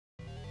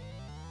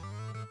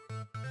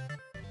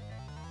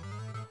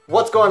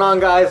What's going on,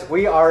 guys?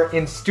 We are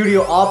in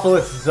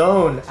Studiopolis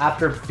zone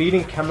after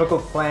beating Chemical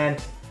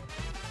Plant.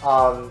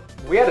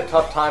 We had a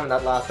tough time in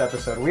that last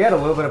episode. We had a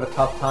little bit of a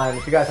tough time.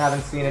 If you guys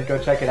haven't seen it, go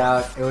check it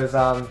out. It was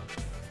a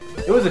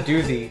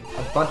doozy.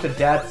 A bunch of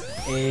deaths,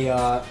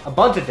 a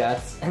bunch of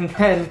deaths, and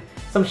then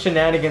some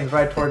shenanigans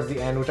right towards the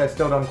end, which I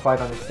still don't quite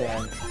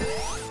understand.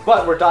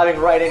 But we're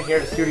diving right in here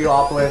to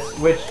Studiopolis,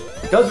 which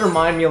does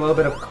remind me a little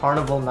bit of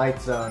Carnival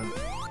Night Zone,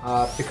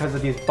 because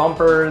of these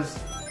bumpers,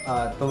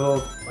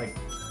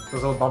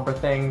 those little bumper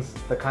things,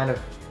 the kind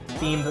of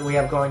theme that we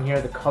have going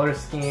here, the color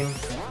scheme.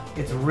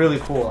 It's really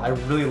cool. I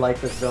really like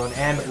this zone,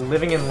 and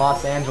living in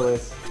Los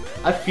Angeles,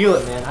 I feel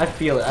it, man. I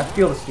feel it. I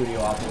feel the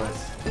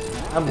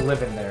Studiopolis. I'm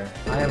living there.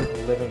 I am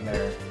living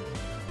there.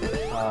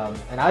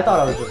 And I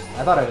thought I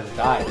just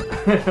died.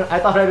 I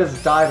thought I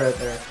just died right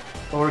there,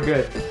 but we're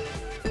good.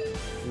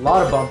 A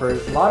lot of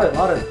bumpers, a lot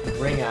of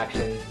ring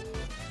action.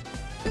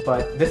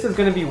 But this is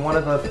going to be one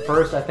of the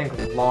first, I think,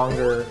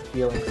 longer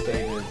feeling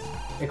stages.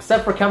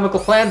 Except for Chemical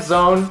Plant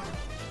Zone,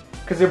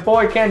 because your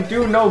boy can't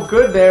do no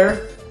good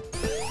there.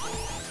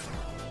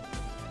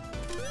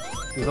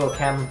 These little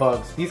camera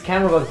bugs. These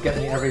camera bugs get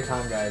me every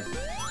time, guys.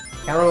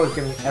 Camera bugs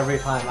get me every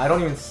time. I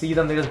don't even see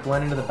them, they just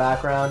blend into the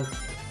background.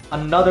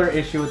 Another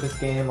issue with this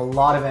game, a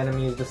lot of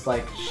enemies just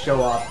like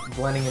show up,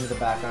 blending into the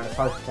background. It's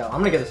hard to tell.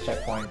 I'm gonna get this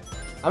checkpoint.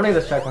 I'm gonna get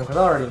this checkpoint because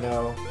I already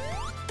know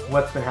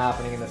what's been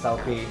happening in this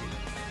LP.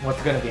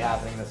 What's gonna be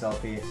happening in this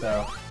LP,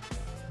 so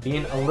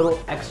being a little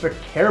extra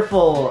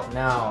careful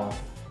now,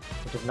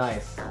 which is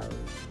nice.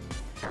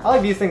 I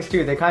like these things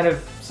too. They kind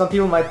of, some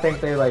people might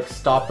think they like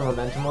stop the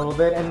momentum a little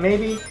bit, and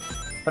maybe,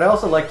 but I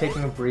also like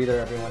taking a breather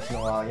every once in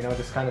a while, you know,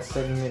 just kind of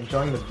sitting,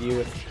 enjoying the view.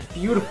 It's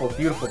beautiful,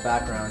 beautiful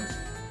backgrounds.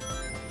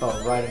 Fell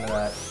right into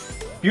that.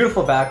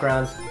 Beautiful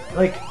backgrounds,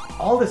 like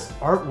all this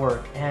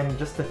artwork and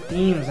just the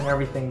themes and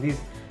everything.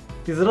 These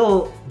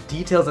little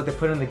details that they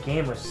put in the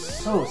game are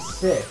so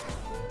sick.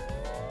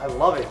 I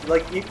love it.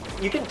 Like,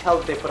 you can tell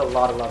that they put a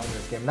lot of love in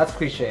this game. That's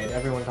cliched.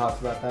 Everyone talks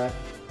about that.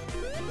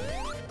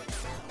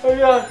 Oh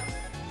yeah.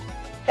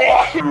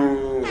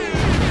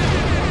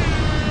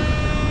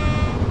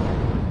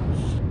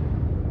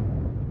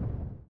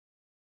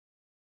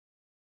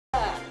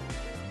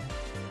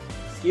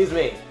 Excuse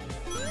me.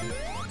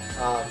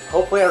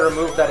 Hopefully I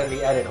removed that in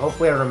the edit.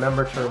 Hopefully I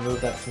remember to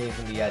remove that sneeze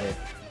in the edit.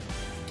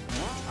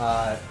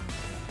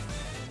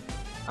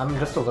 I'm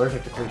just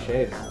allergic to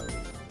cliches.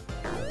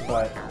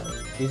 But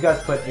these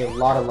guys put a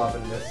lot of love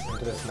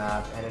into this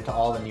map, and into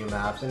all the new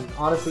maps, and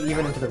honestly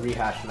even into the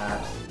rehashed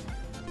maps.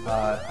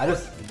 I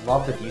just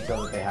love the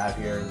detail that they have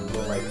here, and the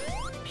little like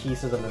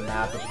pieces of the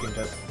map that you can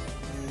just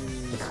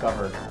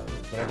discover.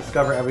 You know,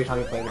 discover every time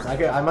you play this.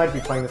 I might be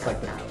playing this like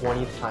the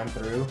 20th time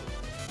through,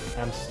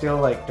 and I'm still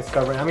like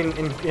discovering. I mean,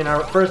 in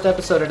our first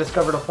episode, I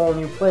discovered a whole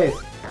new place.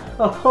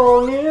 A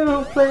whole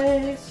new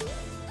place!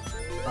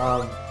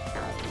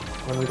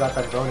 When we got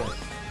that bonus.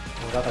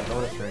 We got that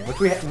bonus ring, which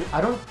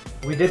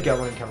we did get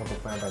one in Chemical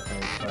Plant, I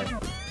think, but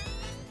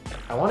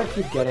I want to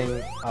keep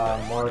getting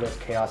more of those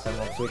Chaos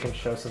Emeralds so we can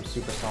show some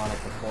Supersonic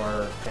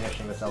before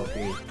finishing this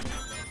LP.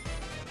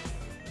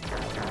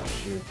 Oh,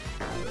 shoot.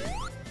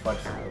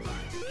 Fudge those.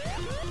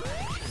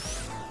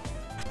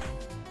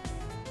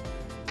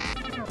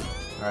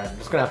 Alright, I'm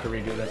just gonna have to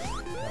redo this. I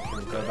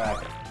have to go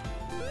back.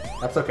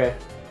 That's okay.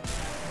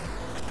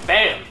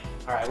 Bam!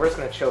 Alright, we're just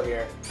gonna chill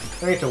here.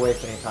 No need to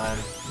waste any time.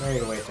 No need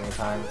to waste any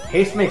time.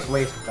 Haste makes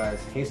waste, guys.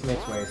 Haste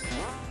makes waste.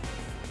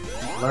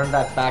 Learned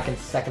that back in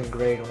 2nd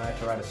grade when I had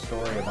to write a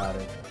story about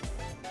it.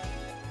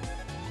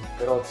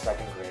 Good old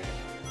 2nd grade.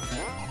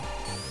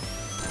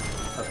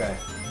 Okay.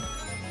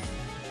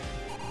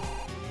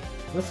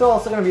 This is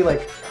also gonna be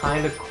like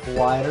kind of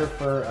quieter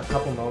for a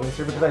couple moments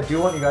here because I do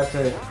want you guys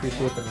to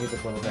appreciate the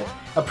music a little bit.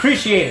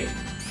 Appreciate it!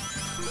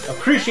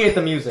 Appreciate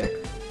the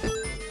music!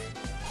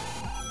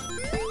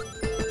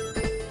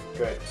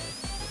 Good.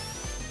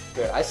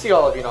 Good. I see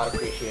all of you not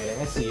appreciating.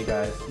 I see you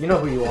guys. You know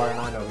who you are, and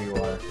I know who you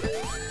are.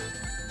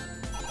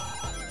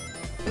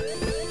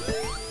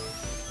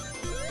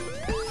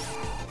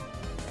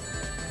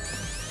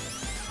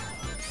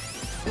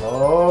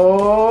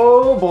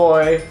 Oh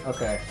boy.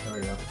 Okay, there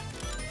we go.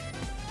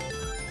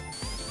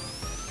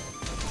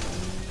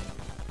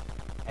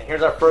 And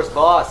here's our first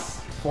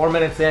boss. 4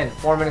 minutes in.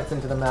 4 minutes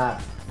into the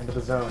map. Into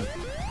the zone.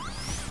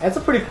 And it's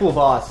a pretty cool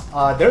boss.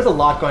 There's a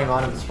lot going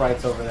on in the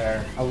sprites over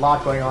there. A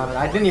lot going on, and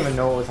I didn't even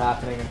know what was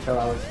happening until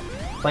I was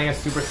playing a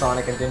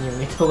Supersonic and didn't even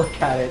need to look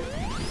at it.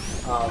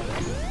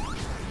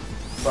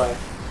 But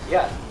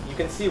yeah, you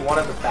can see one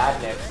of the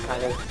badniks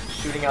kind of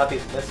shooting out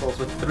these missiles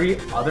with 3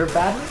 other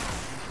badniks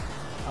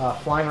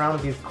flying around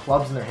with these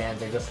clubs in their hands.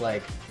 They're just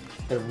like,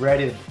 they're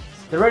ready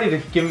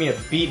to give me a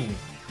beating.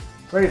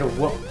 Ready to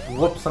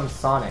whoop some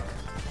Sonic.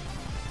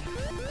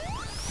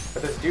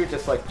 But this dude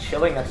just like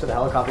chilling next to the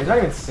helicopter. He's not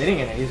even sitting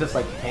in it. He's just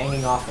like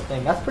hanging off the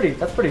thing. That's pretty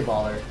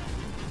baller.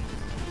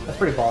 That's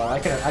pretty baller. I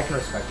can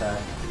respect that.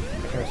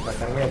 I can respect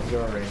that. And we have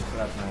 0 ratings, so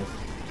that's nice.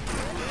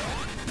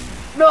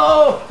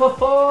 No! Ho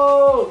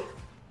ho!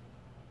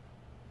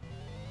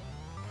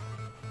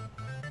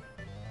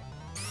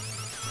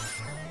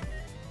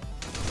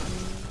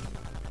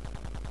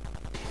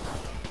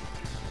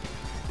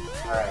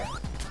 Alright.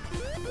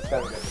 Let's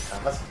go good this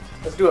time.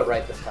 Let's do it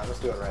right this time. Let's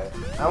do it right.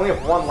 I only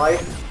have 1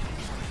 life.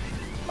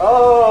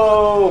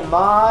 Oh,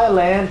 my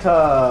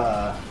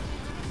Lanta.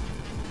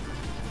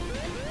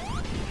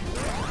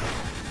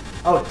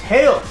 Oh,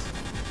 Tails!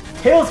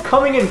 Tails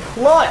coming in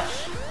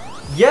clutch!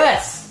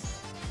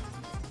 Yes!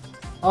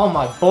 Oh,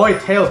 my boy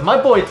Tails.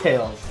 My boy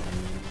Tails.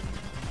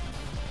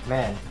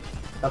 Man,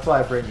 that's why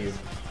I bring you.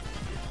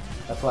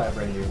 That's why I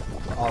bring you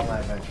for all my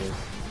adventures.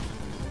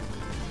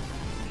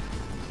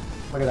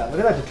 Look at that. Look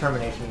at that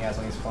determination he has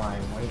when he's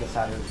flying. When he just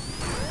had his...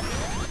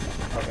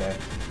 Okay.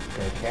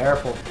 Okay,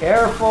 careful.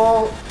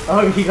 Careful!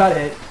 Oh, he got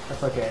hit.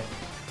 That's okay.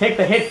 Take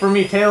the hit for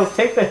me, Tails.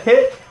 Take the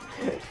hit!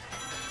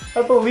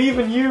 I believe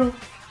in you.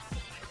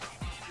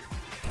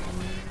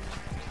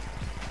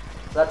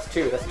 That's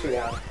 2. That's 2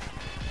 down.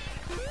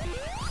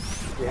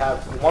 We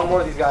have 1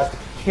 more of these guys to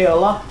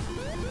kill.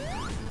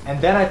 And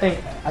then I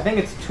think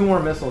it's 2 more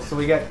missiles. So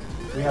we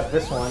have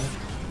this one.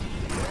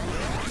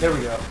 There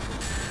we go.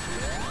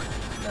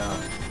 No.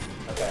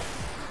 Okay.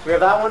 So we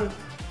have that one,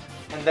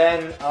 and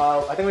then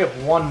I think we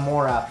have 1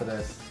 more after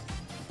this.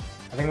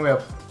 I think we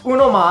have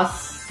uno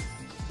más,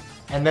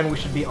 and then we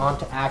should be on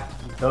to Act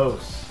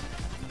Dos.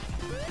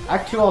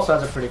 Act 2 also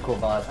has a pretty cool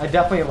boss. I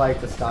definitely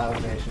like the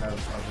stylization of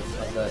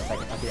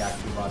the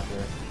Act 2 boss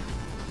here.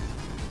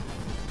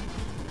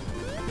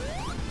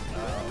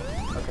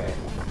 Okay.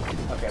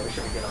 Okay, we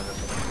should be good on this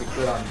one. We'll be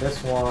good on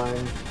this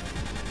one.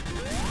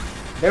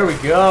 There we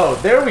go!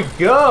 There we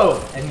go!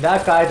 And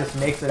that guy just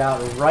makes it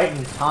out right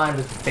in time,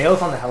 just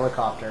bails on the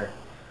helicopter.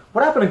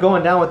 What happened to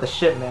going down with the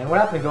ship, man? What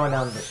happened to going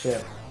down with the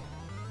ship?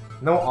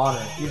 No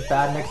honor. These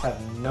badniks have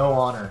no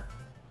honor.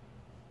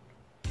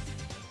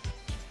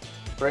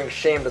 Bring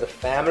shame to the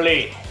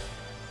family.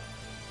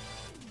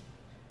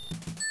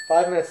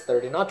 5 minutes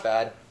 30, not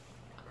bad.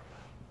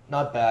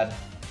 Not bad.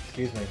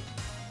 Excuse me.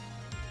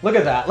 Look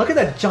at that. Look at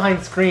that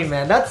giant screen,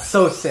 man. That's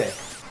so sick.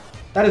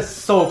 That is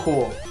so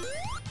cool.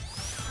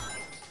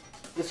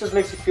 This just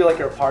makes you feel like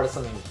you're a part of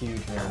something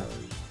huge, man.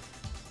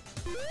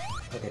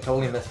 Okay,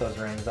 totally missed those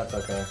rings. That's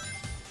okay.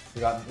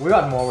 We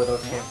got more where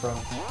those came from.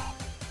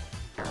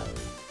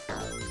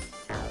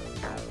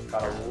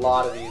 Got a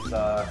lot of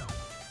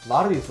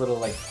these little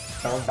like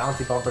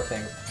bouncy bumper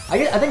things.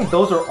 I think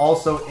those are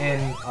also in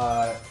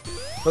what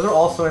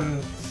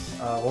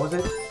was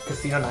it?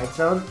 Casino Night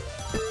Zone?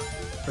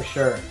 For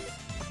sure.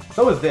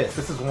 So is this.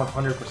 This is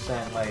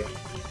 100% like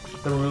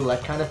the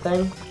roulette kind of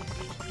thing.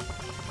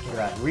 Look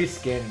at that.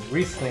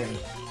 Reskin.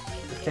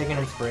 Just taking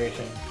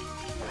inspiration.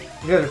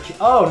 You guys are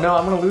oh no,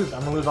 I'm gonna lose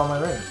all my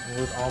rings. I'm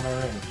gonna lose all my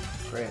rings.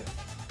 Great.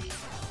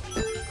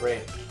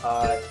 Great.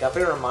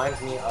 Definitely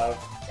reminds me of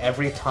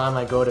every time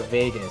I go to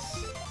Vegas.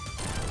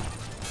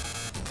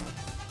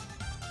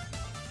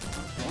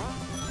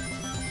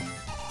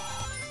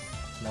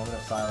 Moment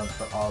of silence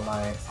for all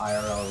my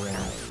IRL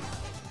rings.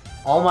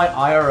 All my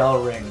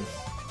IRL rings.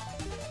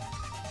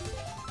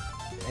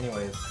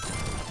 Anyways.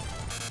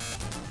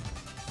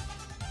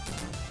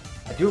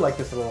 I do like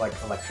this little, like,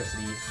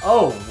 electricity.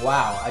 Oh,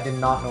 wow. I did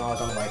not know I was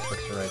on the light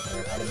fixture right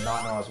there. I did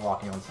not know I was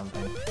walking on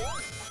something.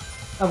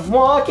 I'm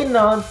walking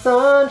on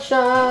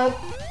sunshine!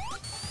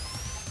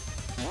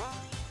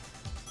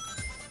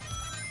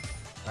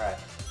 Alright.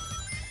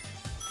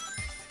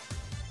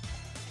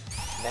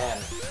 Man.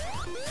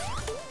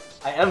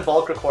 I am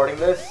bulk recording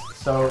this,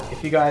 so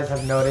if you guys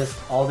have noticed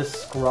all this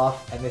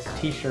scruff and this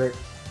t-shirt,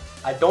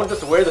 I don't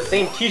just wear the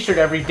same t-shirt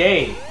every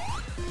day.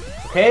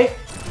 Okay?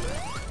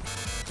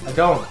 I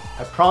don't.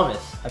 I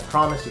promise. I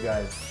promise you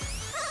guys.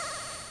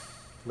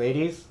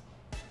 Ladies,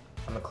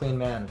 I'm a clean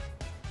man.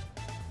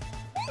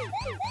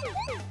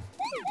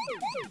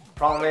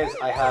 Problem is,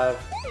 I have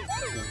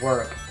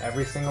work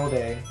every single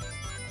day.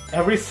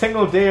 Every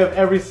single day of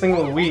every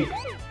single week.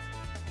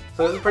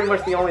 So this is pretty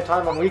much the only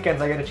time on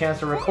weekends I get a chance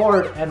to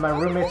record, and my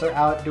roommates are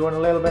out doing a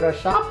little bit of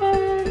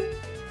shopping.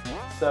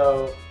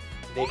 So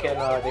they can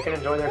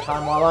enjoy their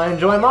time while I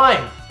enjoy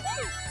mine.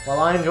 While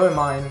I enjoy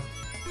mine,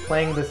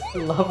 playing this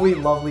lovely,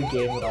 lovely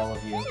game with all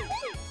of you.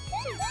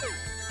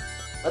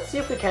 Let's see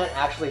if we can't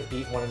actually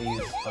beat one of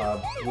these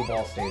blue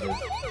ball stages.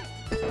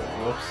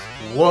 Whoops.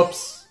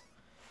 Whoops!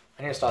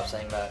 I need to stop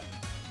saying that.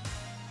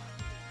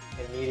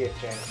 Immediate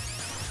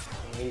jinx.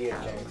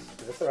 Immediate jinx.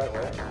 Is this the right way?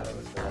 I think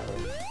this is the right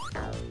way.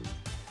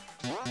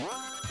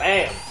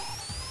 Bam!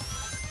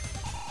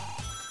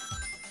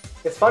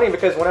 It's funny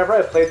because whenever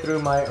I play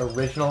through my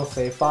original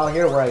save file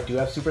here, where I do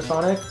have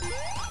Supersonic,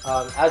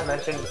 as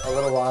mentioned a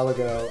little while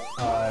ago,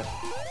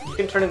 you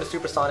can turn into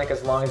Supersonic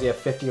as long as you have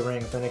 50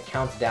 rings, and it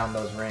counts down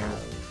those rings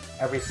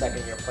every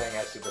second you're playing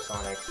as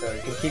Supersonic. So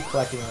you can keep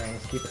collecting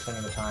rings, keep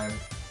extending the time.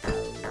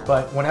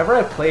 But whenever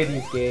I play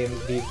these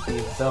games, these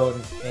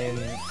zones in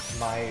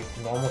my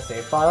normal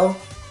save file,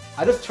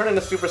 I just turn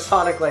into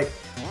Supersonic like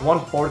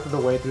 1/4 of the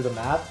way through the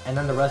map, and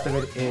then the rest of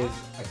it is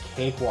a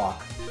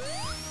cakewalk.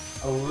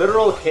 A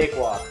literal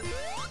cakewalk.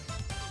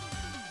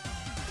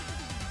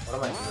 What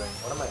am I doing?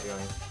 What am I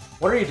doing?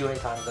 What are you doing,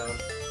 Time Zone?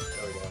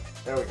 There we go.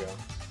 There we go.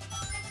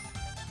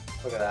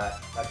 Look at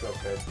that. That feels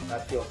good.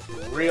 That feels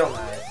real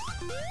nice.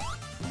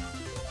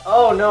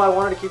 Oh no, I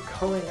wanted to keep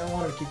going. I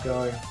wanted to keep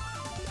going.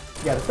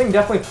 Yeah, this thing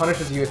definitely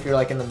punishes you if you're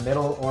like in the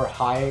middle or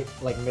high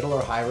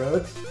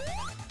roads.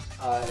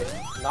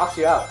 It knocks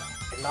you out.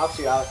 It knocks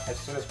you out as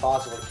soon as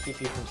possible to keep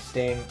you from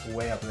staying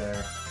way up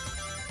there.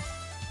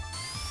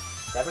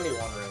 71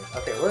 rings.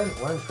 Okay, we're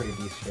in pretty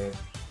decent shape.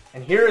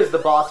 And here is the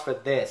boss for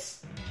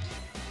this.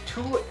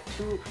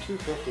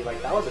 250.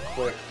 Like that was a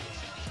quick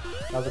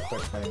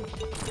thing.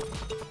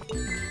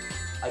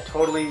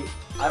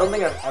 I don't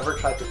think I've ever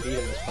tried to beat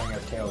him just playing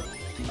as Tails.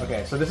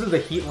 Okay, so this is the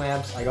heat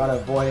lamps. I gotta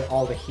avoid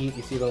all the heat.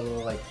 You see the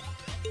little like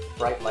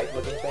bright light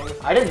looking things?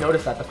 I didn't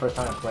notice that the first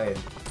time I played.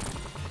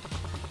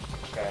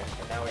 Okay,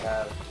 and now we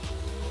have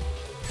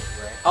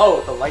rain.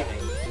 Oh, the lightning.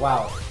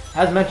 Wow.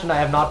 As mentioned, I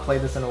have not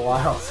played this in a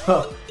while,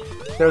 so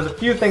there's a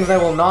few things I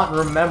will not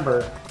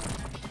remember.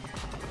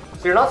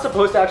 So you're not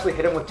supposed to actually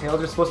hit him with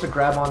Tails. You're supposed to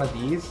grab onto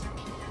these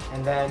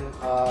and then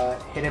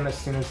hit him as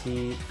soon as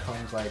he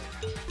comes like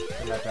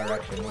in that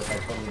direction, which I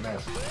totally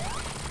missed.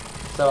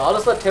 So I'll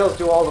just let Tails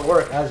do all the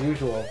work as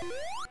usual.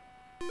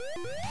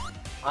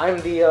 I'm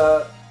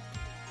the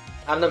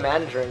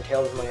manager and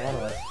Tails is my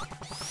analyst.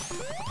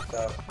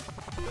 So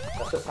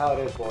that's just how it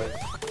is, boys.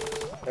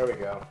 There we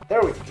go.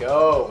 There we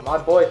go. My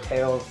boy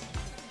Tails.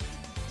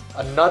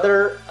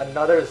 Another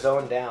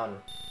zone down.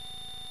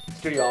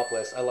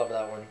 Studiopolis. I love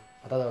that one.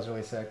 I thought that was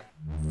really sick.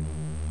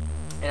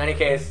 In any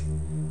case,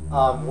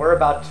 we're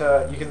about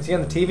to. You can see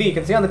on the TV. You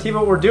can see on the TV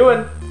what we're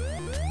doing.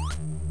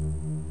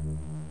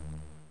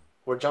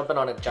 We're jumping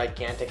on a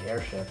gigantic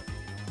airship.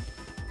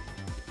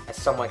 As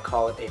some might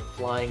call it, a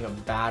flying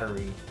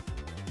battery.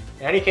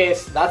 In any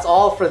case, that's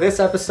all for this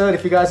episode.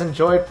 If you guys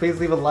enjoyed, please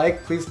leave a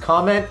like, please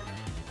comment,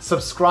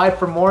 subscribe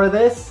for more of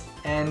this,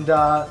 and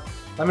let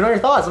me know your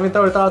thoughts. Let me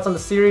know your thoughts on the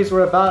series.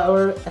 We're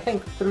I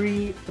think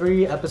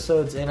three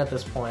episodes in at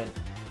this point.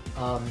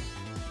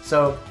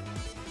 So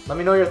let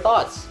me know your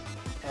thoughts.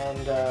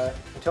 And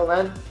until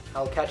then,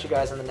 I'll catch you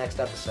guys in the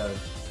next episode.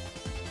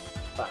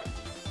 Bye.